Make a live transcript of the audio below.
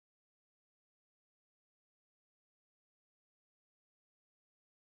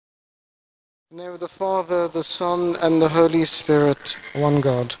In the name of the Father, the Son, and the Holy Spirit, one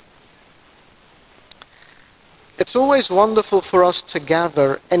God. It's always wonderful for us to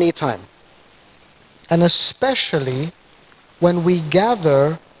gather anytime, and especially when we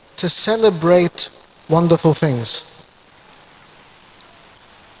gather to celebrate wonderful things.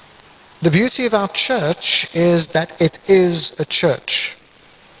 The beauty of our church is that it is a church.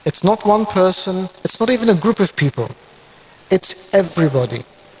 It's not one person, it's not even a group of people. It's everybody.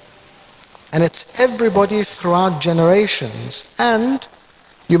 And it's everybody throughout generations. And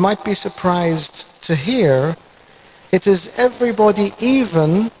you might be surprised to hear it is everybody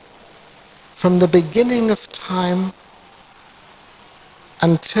even from the beginning of time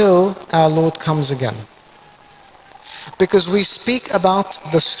until our Lord comes again. Because we speak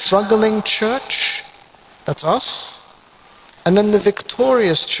about the struggling church, that's us, and then the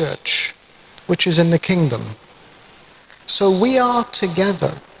victorious church, which is in the kingdom. So we are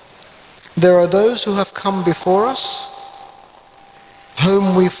together. There are those who have come before us,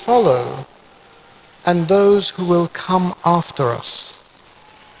 whom we follow, and those who will come after us.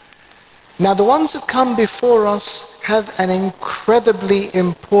 Now, the ones that come before us have an incredibly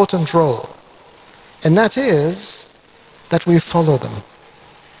important role, and that is that we follow them.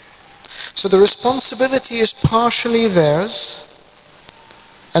 So the responsibility is partially theirs,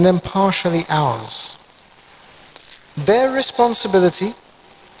 and then partially ours. Their responsibility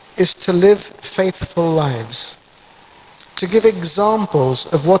is to live faithful lives, to give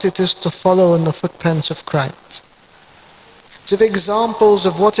examples of what it is to follow in the footprints of Christ, to give examples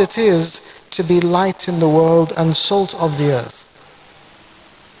of what it is to be light in the world and salt of the earth.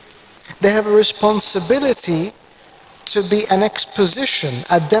 They have a responsibility to be an exposition,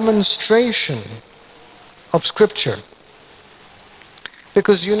 a demonstration of Scripture.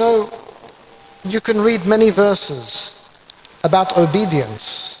 Because you can read many verses about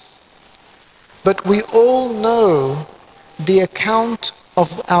obedience, but we all know the account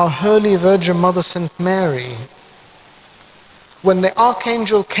of our Holy Virgin Mother St. Mary. When the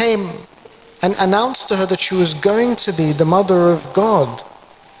archangel came and announced to her that she was going to be the Mother of God,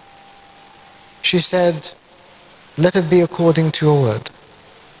 she said, "Let it be according to your word."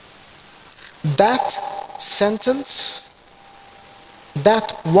 That sentence,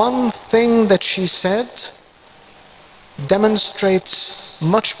 that one thing that she said, demonstrates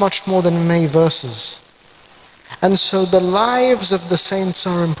much more than many verses. And so the lives of the saints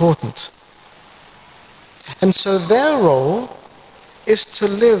are important. And so their role is to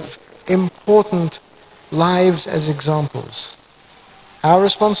live important lives as examples. Our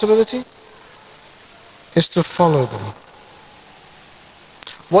responsibility is to follow them.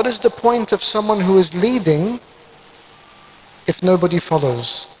 What is the point of someone who is leading if nobody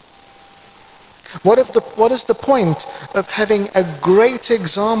follows? What is the point of having a great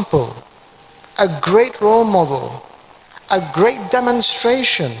example, a great role model, a great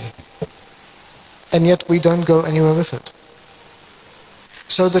demonstration, and yet we don't go anywhere with it?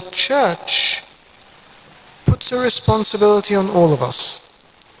 So the church puts a responsibility on all of us.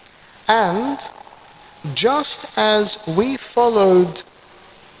 And just as we followed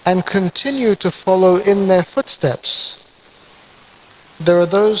and continue to follow in their footsteps, there are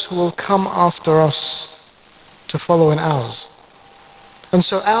those who will come after us to follow in ours. And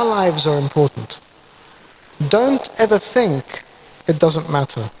so our lives are important. Don't ever think it doesn't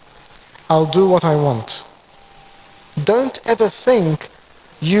matter. I'll do what I want. Don't ever think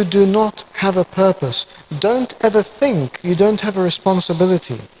you do not have a purpose. Don't ever think you don't have a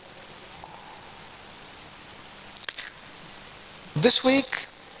responsibility. This week,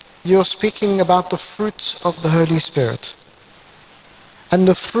 you're speaking about the fruits of the Holy Spirit. And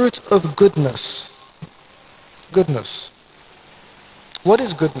the fruit of goodness. Goodness. What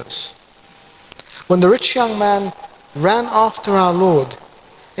is goodness? When the rich young man ran after our Lord,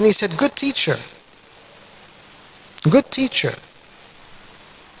 and he said, "Good teacher, good teacher,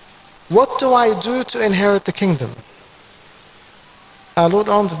 what do I do to inherit the kingdom?" Our Lord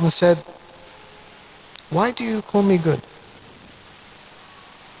answered and said, "Why do you call me good?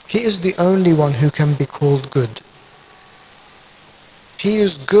 He is the only one who can be called good. He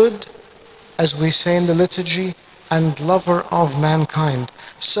is good, as we say in the liturgy, and lover of mankind."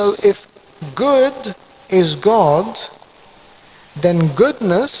 So if good is God, then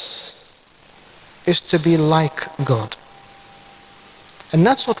goodness is to be like God. And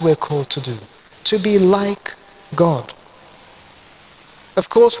that's what we're called to do, to be like God. Of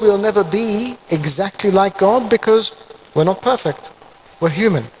course, we'll never be exactly like God because we're not perfect. We're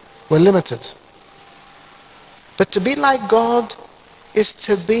human. We're limited. But to be like God is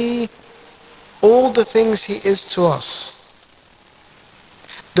to be all the things He is to us.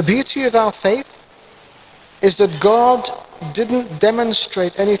 The beauty of our faith is that God didn't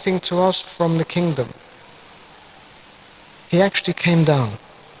demonstrate anything to us from the kingdom. He actually came down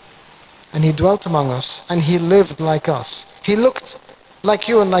and he dwelt among us and he lived like us. He looked like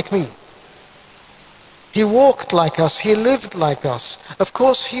you and like me. He walked like us. He lived like us. Of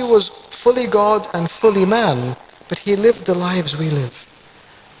course, he was fully God and fully man, but he lived the lives we live.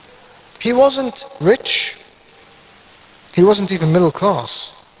 He wasn't rich. He wasn't even middle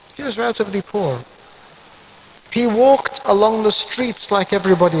class. He was relatively poor. He walked along the streets like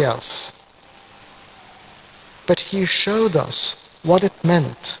everybody else. But he showed us what it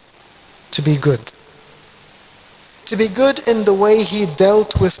meant to be good. To be good in the way he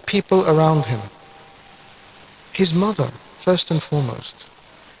dealt with people around him. His mother, first and foremost.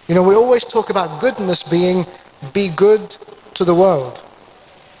 You know, we always talk about goodness being, be good to the world.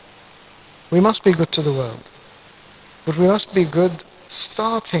 We must be good to the world. But we must be good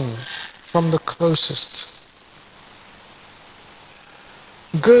starting from the closest.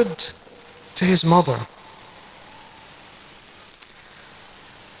 Good to his mother.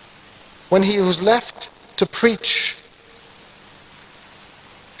 When he was left to preach,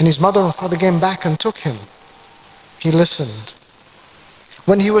 and his mother and father came back and took him, he listened.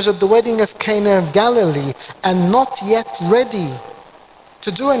 When he was at the wedding of Cana of Galilee and not yet ready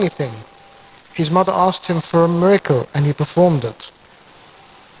to do anything, his mother asked him for a miracle and he performed it.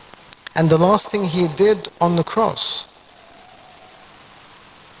 And the last thing he did on the cross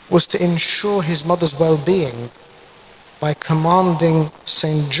was to ensure his mother's well-being by commanding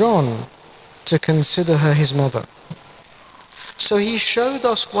St. John to consider her his mother. So he showed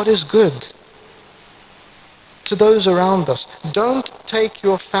us what is good to those around us. Don't take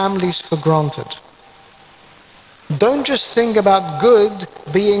your families for granted. Don't just think about good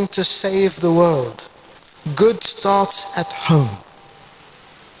being to save the world. Good starts at home.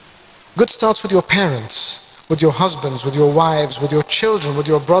 Good starts with your parents, with your husbands, with your wives, with your children, with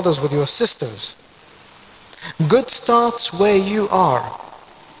your brothers, with your sisters. Good starts where you are.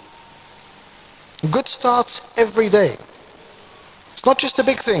 Good starts every day. It's not just the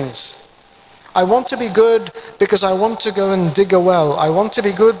big things. I want to be good because I want to go and dig a well. I want to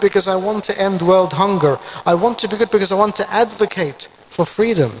be good because I want to end world hunger. I want to be good because I want to advocate for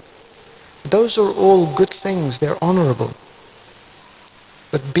freedom. Those are all good things. They're honorable.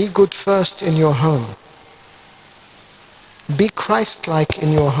 But be good first in your home. Be Christ-like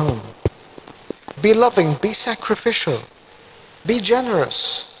in your home. Be loving. Be sacrificial. Be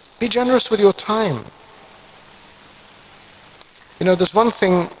generous. Be generous with your time. You know, there's one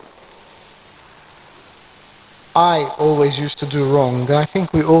thing I always used to do wrong, and I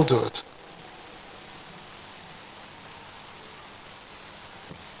think we all do it.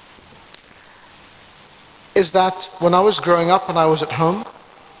 Is that when I was growing up and I was at home,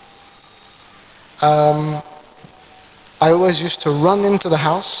 I always used to run into the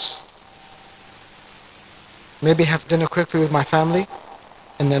house, maybe have dinner quickly with my family,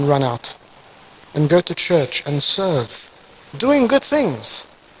 and then run out and go to church and serve, doing good things,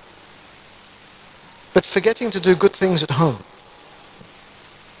 but forgetting to do good things at home.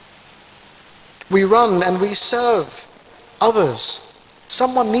 We run and we serve others.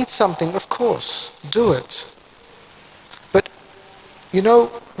 Someone needs something, of course, do it. But, you know,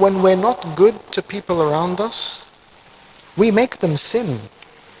 when we're not good to people around us, we make them sin.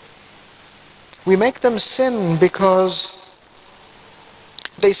 We make them sin because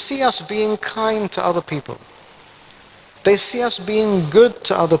they see us being kind to other people. They see us being good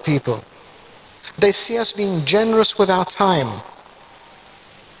to other people. They see us being generous with our time.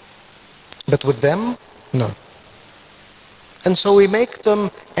 But with them, no. And so we make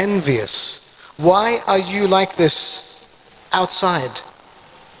them envious. Why are you like this outside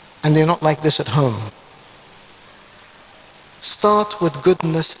and you're not like this at home? Start with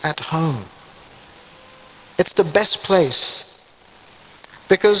goodness at home. It's the best place.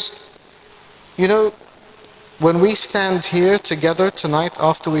 Because, you know, when we stand here together tonight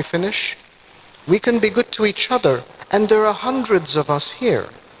after we finish, we can be good to each other, and there are hundreds of us here.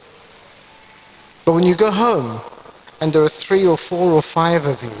 But when you go home, and there are 3 or 4 or 5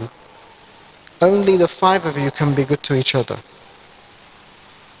 of you, only the 5 of you can be good to each other.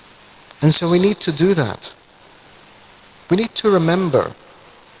 And so we need to do that. We need to remember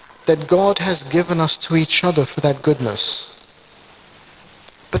that God has given us to each other for that goodness.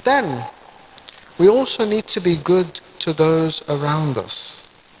 But then, we also need to be good to those around us.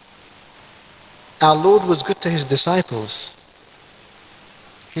 Our Lord was good to his disciples,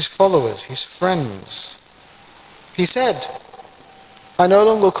 his followers, his friends. He said, I no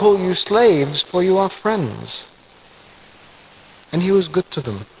longer call you slaves, for you are friends. and he was good to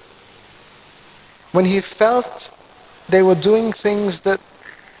them. When he felt they were doing things that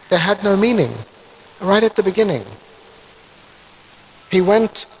they had no meaning, right at the beginning, he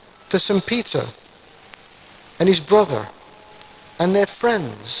went to St. Peter and his brother and their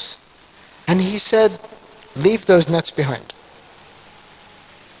friends, and he said, leave those nets behind.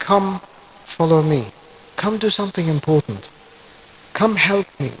 Come follow me. Come do something important. Come help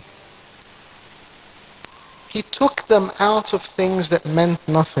me. He took them out of things that meant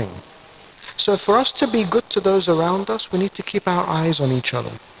nothing. So for us to be good to those around us, we need to keep our eyes on each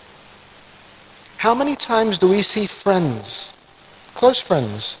other. How many times do we see friends, close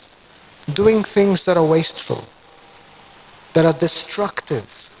friends, doing things that are wasteful, that are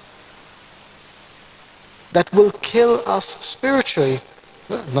destructive, that will kill us spiritually?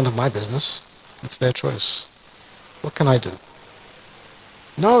 Well, none of my business. It's their choice. What can I do?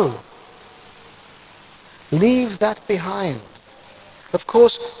 No. Leave that behind. Of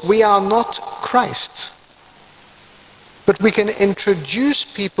course, we are not Christ, but we can introduce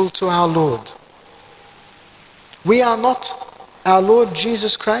people to our Lord. We are not our Lord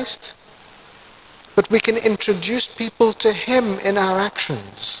Jesus Christ, but we can introduce people to him in our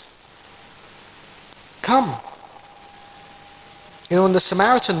actions. Come. You know, when the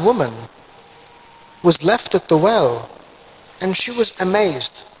Samaritan woman was left at the well, and she was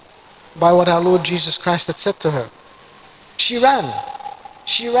amazed by what our Lord Jesus Christ had said to her. She ran.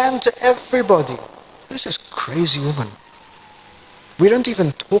 She ran to everybody. Who's this crazy woman? We don't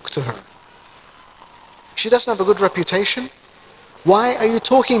even talk to her. She doesn't have a good reputation. Why are you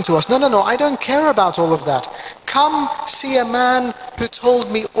talking to us? No, I don't care about all of that. Come see a man who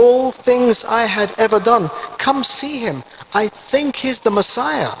told me all things I had ever done. Come see him. I think he's the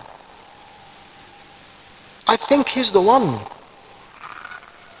Messiah. I think he's the one.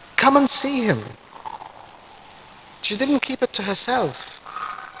 Come and see him. She didn't keep it to herself.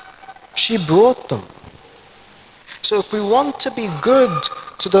 She brought them. So if we want to be good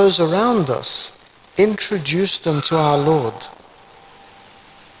to those around us, introduce them to our Lord.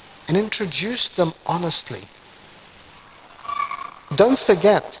 And introduce them honestly. Don't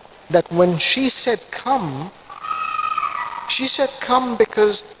forget that when she said come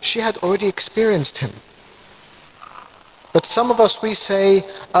because she had already experienced him. But some of us, we say,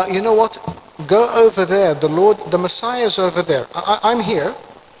 you know what, go over there, the Messiah is over there. I'm here,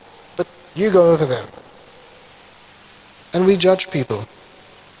 but you go over there. And we judge people.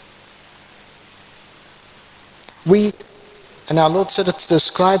 And our Lord said it to the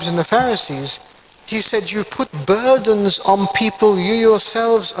scribes and the Pharisees, he said, you put burdens on people you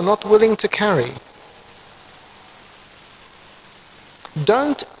yourselves are not willing to carry.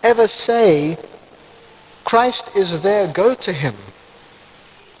 Don't ever say, Christ is there, go to him.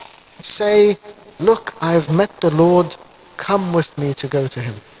 Say, look, I have met the Lord, come with me to go to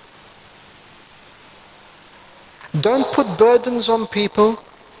him. Don't put burdens on people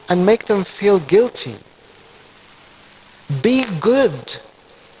and make them feel guilty. Be good.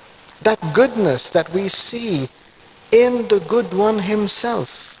 That goodness that we see in the good one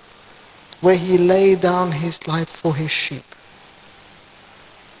himself, where he laid down his life for his sheep.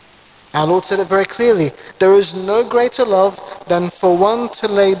 Our Lord said it very clearly. There is no greater love than for one to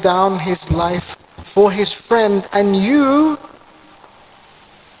lay down his life for his friend, and you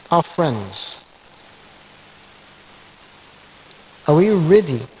are friends. Are we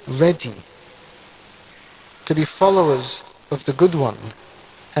ready to be followers of the good one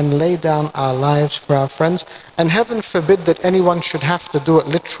and lay down our lives for our friends? And heaven forbid that anyone should have to do it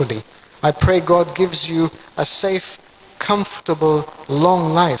literally. I pray God gives you a safe, comfortable,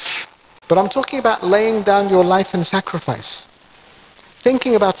 long life. But I'm talking about laying down your life in sacrifice.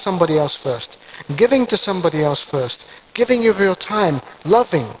 Thinking about somebody else first. Giving to somebody else first. Giving of your time.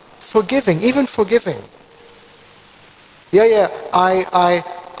 Loving. Forgiving. Even forgiving. Yeah, I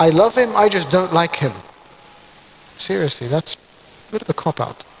love him, I just don't like him. Seriously, that's a bit of a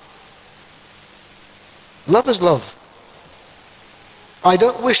cop-out. Love is love. I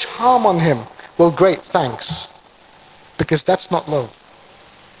don't wish harm on him. Well, great, thanks. Because that's not love.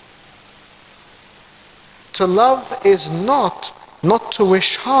 To love is not to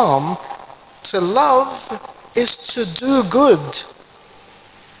wish harm. To love is to do good,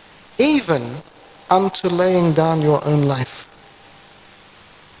 even unto laying down your own life.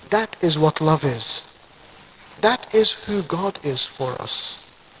 That is what love is. That is who God is for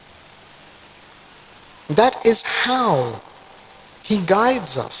us. That is how he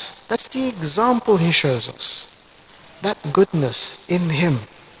guides us. That's the example he shows us. That goodness in him.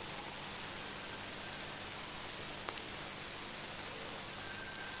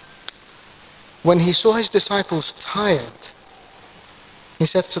 When he saw his disciples tired, He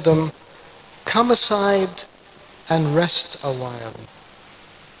said to them, "Come aside and rest a while."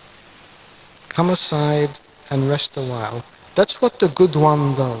 Come aside and rest a while. That's what the good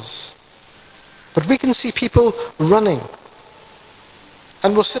one does. But we can see people running.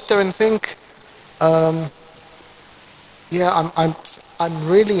 And we'll sit there and think, yeah, I'm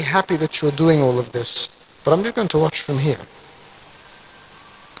really happy that you're doing all of this, but I'm just going to watch from here.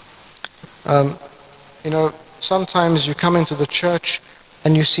 Sometimes you come into the church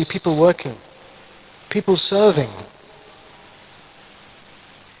and you see people working, people serving.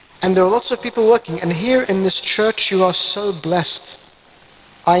 And there are lots of people working. And here in this church, you are so blessed.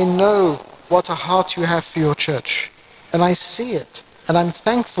 I know what a heart you have for your church. And I see it. And I'm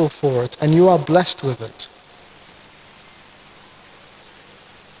thankful for it. And you are blessed with it.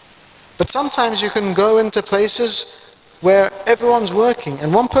 But sometimes you can go into places where everyone's working.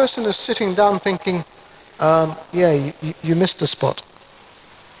 And one person is sitting down thinking, yeah, you missed a spot.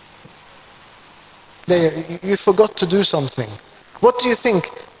 You forgot to do something. What do you think?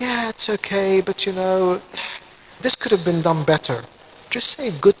 Yeah, it's okay, but this could have been done better. Just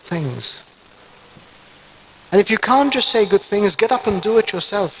say good things. And if you can't just say good things, get up and do it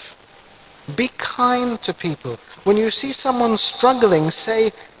yourself. Be kind to people. When you see someone struggling,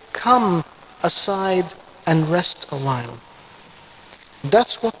 say, "Come aside and rest a while."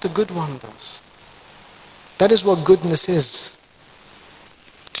 That's what the good one does. That is what goodness is.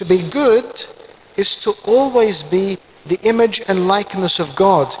 To be good is to always be the image and likeness of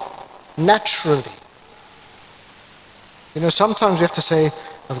God, naturally. Sometimes you have to say,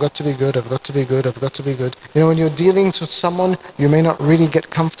 "I've got to be good, I've got to be good, I've got to be good." When you're dealing with someone you may not really get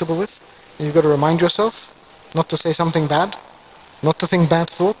comfortable with, you've got to remind yourself not to say something bad, not to think bad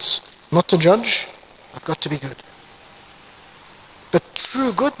thoughts, not to judge. I've got to be good. But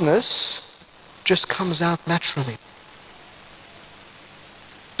true goodness just comes out naturally.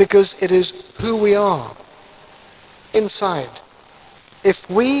 Because it is who we are inside. If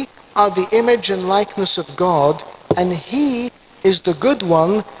we are the image and likeness of God, and He is the good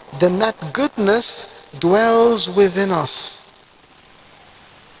one, then that goodness dwells within us.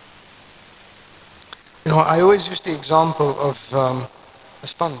 I always use the example of a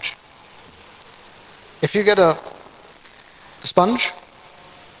sponge. If you get a sponge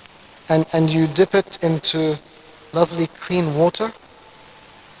and you dip it into lovely clean water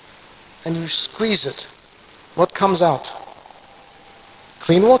and you squeeze it, what comes out?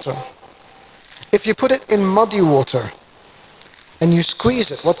 Clean water. If you put it in muddy water and you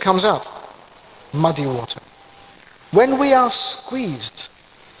squeeze it, what comes out? Muddy water. When we are squeezed,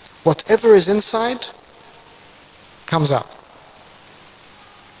 whatever is inside comes out.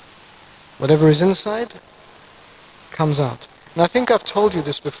 Whatever is inside comes out. And I think I've told you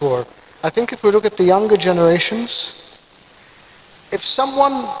this before. I think if we look at the younger generations, if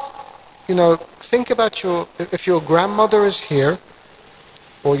someone, think about if your grandmother is here,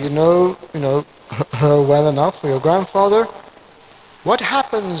 or you know her well enough, or your grandfather, what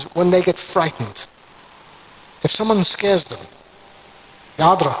happens when they get frightened? If someone scares them,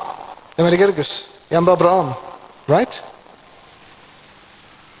 العذراء, Anba, Abraam, right?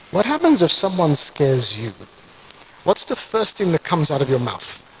 What happens if someone scares you? What's the first thing that comes out of your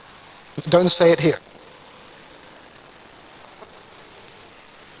mouth? Don't say it here.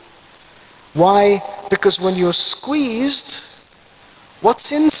 Why? Because when you're squeezed,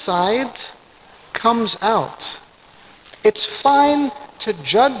 what's inside comes out. It's fine to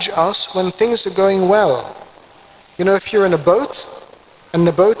judge us when things are going well. If you're in a boat and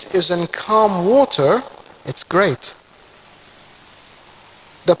the boat is in calm water, it's great.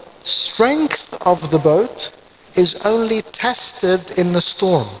 The strength of the boat is only tested in the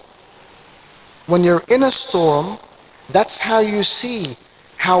storm. When you're in a storm, that's how you see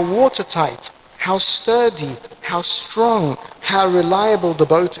how watertight, how sturdy, how strong, how reliable the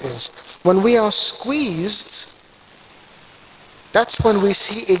boat is. When we are squeezed, that's when we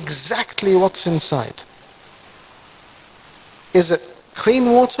see exactly what's inside. Is it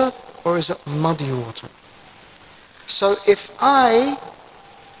clean water or is it muddy water? So if I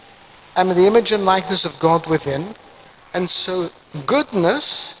am the image and likeness of God within, and so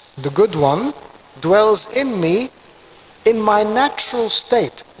goodness, the good one, dwells in me in my natural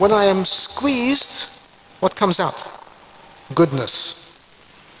state. When I am squeezed, what comes out? Goodness.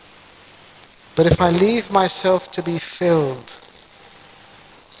 But if I leave myself to be filled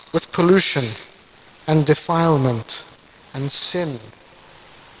with pollution and defilement and sin,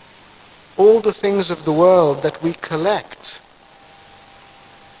 all the things of the world that we collect,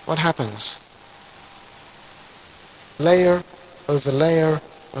 what happens? Layer over layer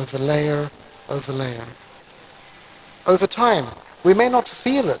over layer over layer. Over time, We may not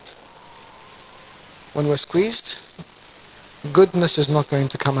feel it. When we're squeezed, goodness is not going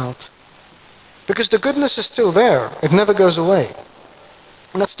to come out. Because the goodness is still there. It never goes away.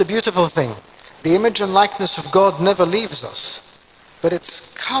 And that's the beautiful thing. The image and likeness of God never leaves us. But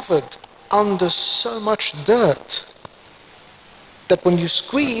it's covered under so much dirt that when you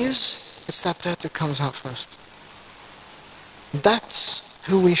squeeze, it's that dirt that comes out first. That's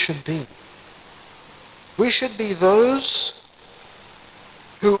who we should be. We should be those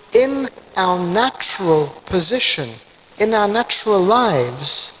who in our natural position, in our natural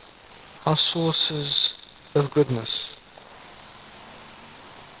lives, are sources of goodness.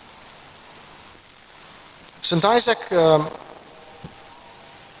 St. Isaac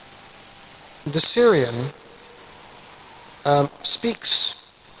the Syrian speaks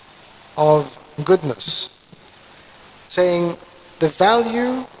of goodness, saying the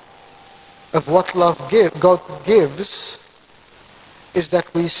value of what God gives is that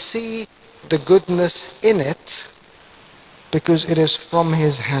we see the goodness in it because it is from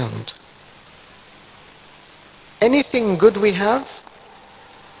His hand. Anything good we have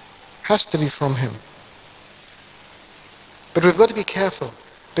has to be from Him. But we've got to be careful,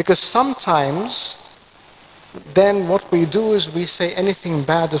 because sometimes then what we do is we say anything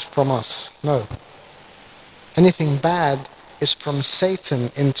bad is from us. No. Anything bad is from Satan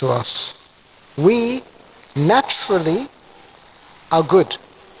into us. We naturally are good.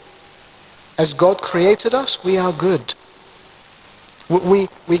 As God created us, we are good.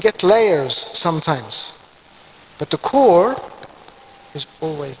 We get layers sometimes, but the core is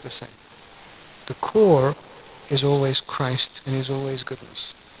always the same. The core is always Christ and is always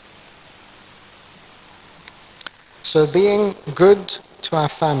goodness. So being good to our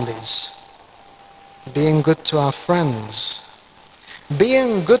families, being good to our friends,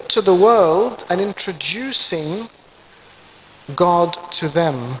 being good to the world and introducing God to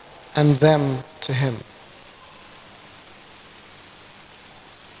them and them to Him.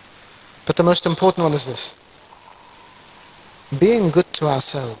 But the most important one is this: being good to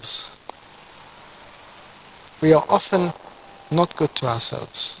ourselves. We are often not good to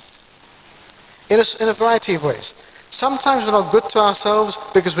ourselves in a variety of ways. Sometimes we're not good to ourselves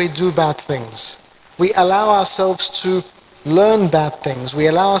because we do bad things. We allow ourselves to learn bad things. We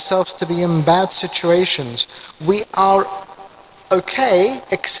allow ourselves to be in bad situations. We are okay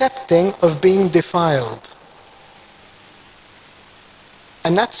accepting of being defiled.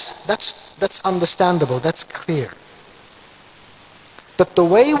 And that's understandable, that's clear. But the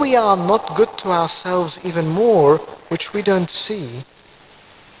way we are not good to ourselves even more, which we don't see,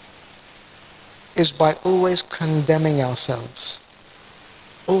 is by always condemning ourselves.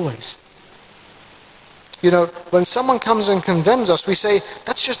 Always. You know, when someone comes and condemns us, we say,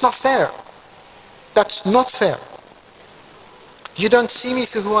 that's just not fair. That's not fair. You don't see me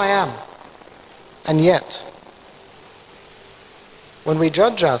for who I am. And yet, when we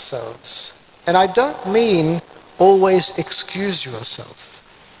judge ourselves, and I don't mean always excuse yourself,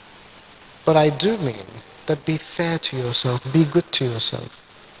 but I do mean that be fair to yourself, be good to yourself.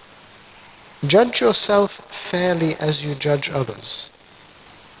 Judge yourself fairly as you judge others.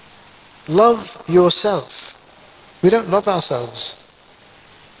 Love yourself. We don't love ourselves.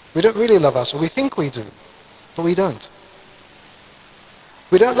 We don't really love ourselves. We think we do, but we don't.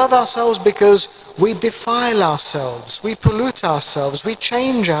 We don't love ourselves because we defile ourselves, we pollute ourselves, we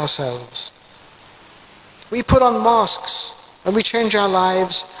change ourselves. We put on masks and we change our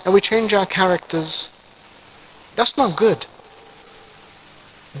lives and we change our characters. That's not good.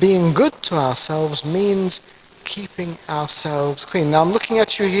 Being good to ourselves means keeping ourselves clean. Now I'm looking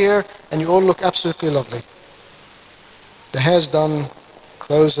at you here and you all look absolutely lovely. The hair's done,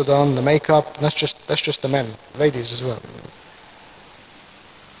 clothes are done, the makeup, that's just the men, ladies as well.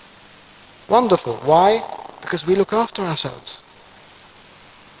 Wonderful. Why? Because we look after ourselves.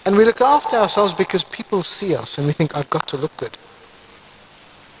 And we look after ourselves because people see us and we think, I've got to look good.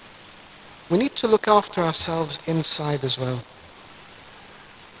 We need to look after ourselves inside as well.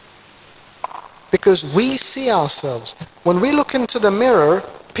 Because we see ourselves. When we look into the mirror,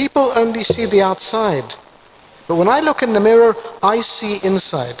 people only see the outside. But when I look in the mirror, I see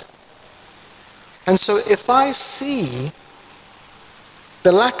inside. And so if I see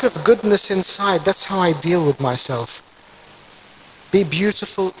the lack of goodness inside, that's how I deal with myself. Be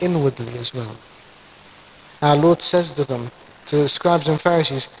beautiful inwardly as well. Our Lord says to them, to the scribes and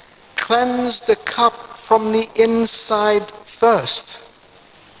Pharisees, cleanse the cup from the inside first.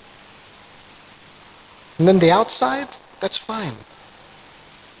 And then the outside, that's fine.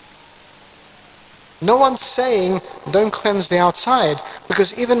 No one's saying don't cleanse the outside,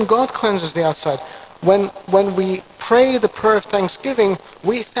 because even God cleanses the outside. when we pray the prayer of thanksgiving,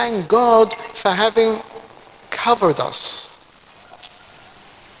 we thank God for having covered us,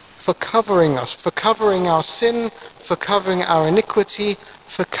 for covering us, for covering our sin, for covering our iniquity,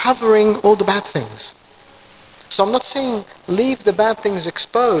 for covering all the bad things. So I'm not saying leave the bad things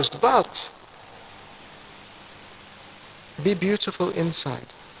exposed, but be beautiful inside.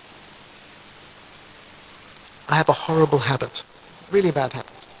 I have a horrible habit, really bad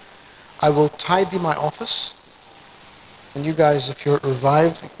habit. I will tidy my office, and you guys, if you're at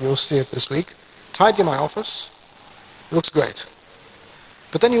Revive, you'll see it this week. Tidy my office, it looks great.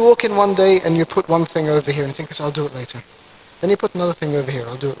 But then you walk in one day and you put one thing over here and think, I'll do it later. Then you put another thing over here,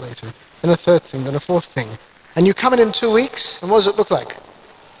 I'll do it later. Then a third thing, then a fourth thing. And you come in 2 weeks, and what does it look like?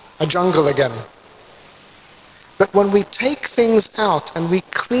 A jungle again. But when we take things out and we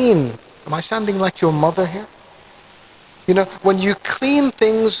clean, am I sounding like your mother here? You know, when you clean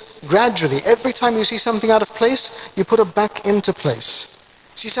things gradually, every time you see something out of place, you put it back into place.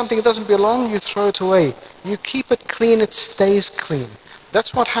 See something that doesn't belong, you throw it away. You keep it clean, it stays clean.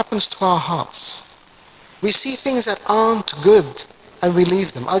 That's what happens to our hearts. We see things that aren't good and we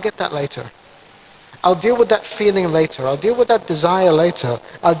leave them. I'll get that later. I'll deal with that feeling later. I'll deal with that desire later.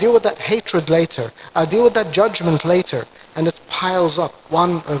 I'll deal with that hatred later. I'll deal with that judgment later. And it piles up,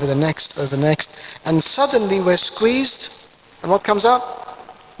 one over the next, over the next. And suddenly we're squeezed, and what comes out?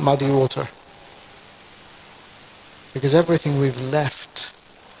 Muddy water. Because everything we've left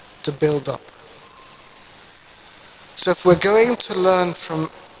to build up. So if we're going to learn from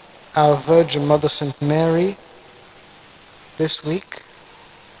our Virgin Mother St. Mary this week,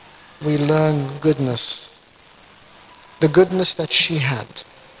 we learn goodness. The goodness that she had.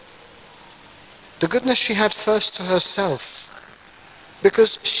 The goodness she had first to herself,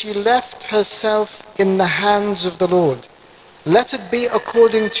 because she left herself in the hands of the Lord. Let it be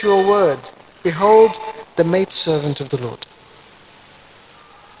according to your word. Behold, the maidservant of the Lord.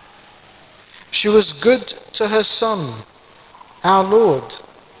 She was good to her Son, our Lord,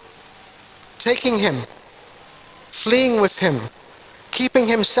 taking him, fleeing with him, keeping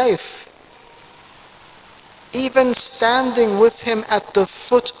him safe, even standing with him at the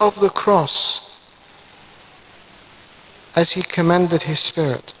foot of the cross as he commended his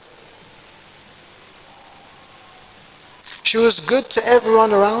spirit. She was good to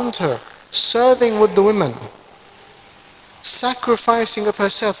everyone around her, serving with the women, sacrificing of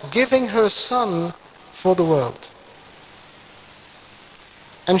herself, giving her Son for the world.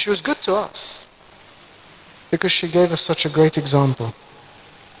 And she was good to us because she gave us such a great example.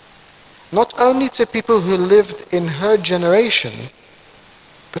 Not only to people who lived in her generation,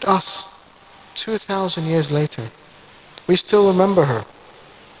 but us, 2,000 years later. We still remember her.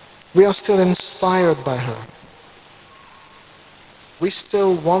 We are still inspired by her. We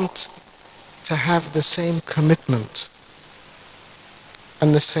still want to have the same commitment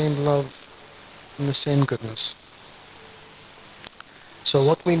and the same love and the same goodness. So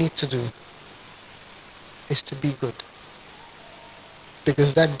what we need to do is to be good.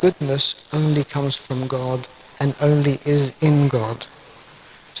 Because that goodness only comes from God and only is in God.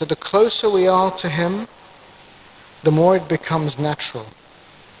 So the closer we are to him, the more it becomes natural.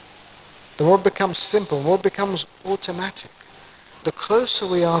 The more it becomes simple, the more it becomes automatic. The closer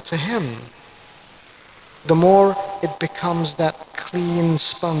we are to him, the more it becomes that clean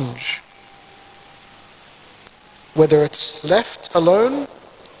sponge. Whether it's left alone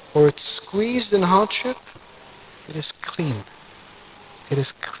or it's squeezed in hardship, it is clean. It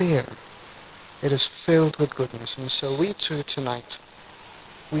is clear. It is filled with goodness. And so we too tonight,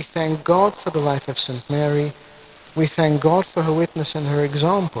 we thank God for the life of St. Mary. We thank God for her witness and her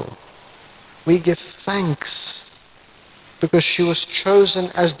example. We give thanks because she was chosen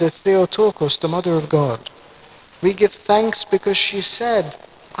as the Theotokos, the Mother of God. We give thanks because she said,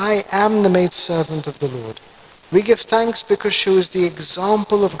 I am the maidservant of the Lord. We give thanks because she was the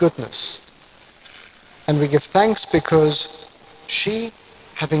example of goodness. And we give thanks because she,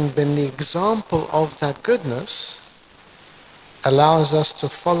 having been the example of that goodness, allows us to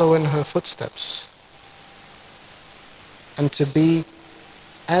follow in her footsteps and to be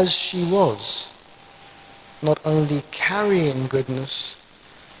as she was, not only carrying goodness,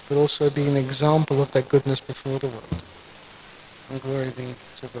 but also be an example of that goodness before the world. And glory be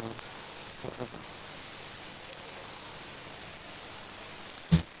to God forever.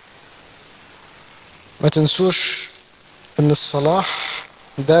 ما تنسوش ان الصلاح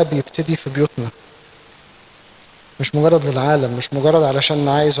ده بيبتدي في بيوتنا، مش مجرد للعالم، مش مجرد علشان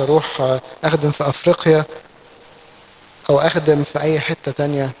عايز اروح اخدم في افريقيا او اخدم في اي حتة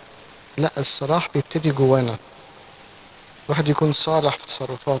تانية. لا، الصلاح بيبتدي جوانا. الواحد يكون صالح في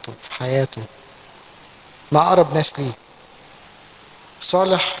تصرفاته في حياته، مع أقرب ناس ليه،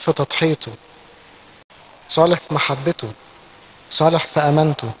 صالح في تضحيته، صالح في محبته، صالح في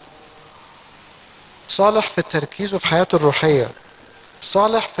أمانته، صالح في تركيزه في حياته الروحية،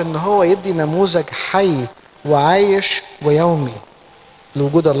 صالح في ان هو يدي نموذج حي وعايش ويومي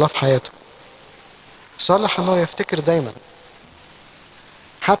لوجود الله في حياته، صالح ان هو يفتكر دايما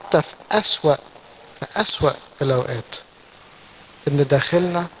حتى في أسوأ الأوقات ان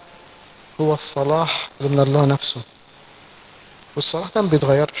داخلنا هو الصلاح اللي من الله نفسه، والصلاح ده ما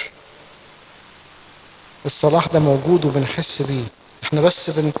بيتغيرش، الصلاح ده موجود وبنحس بيه، احنا بس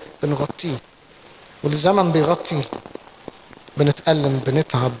بنغطيه، والزمن بيغطيه، بنتألم،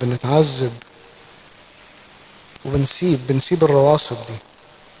 بنتعب، بنتعذب، وبنسيب الرواسب دي،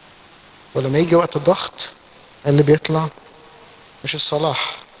 ولما يجي وقت الضغط اللي بيطلع مش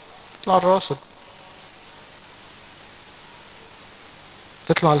الصلاح، تطلع الرواسب،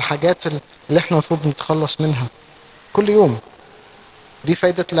 تطلع الحاجات اللي احنا المفروض نتخلص منها كل يوم. دي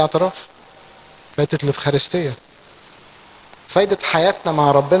فايدة الاعتراف، فايدة الإفخارستية، فايدة حياتنا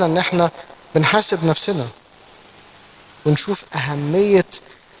مع ربنا، ان احنا بنحاسب نفسنا ونشوف أهمية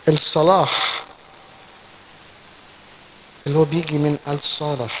الصلاح اللي هو بيجي من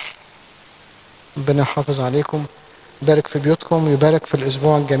الصالح. ربنا يحافظ عليكم، يبارك في بيوتكم، يبارك في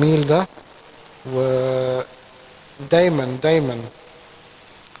الأسبوع الجميل ده، ودايما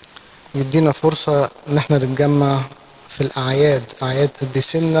يدينا فرصة ان احنا نتجمع في الأعياد، أعياد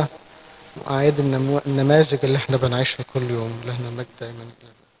قديسنا وأعياد النماذج اللي احنا بنعيشها كل يوم، اللي احنا مجد دايما.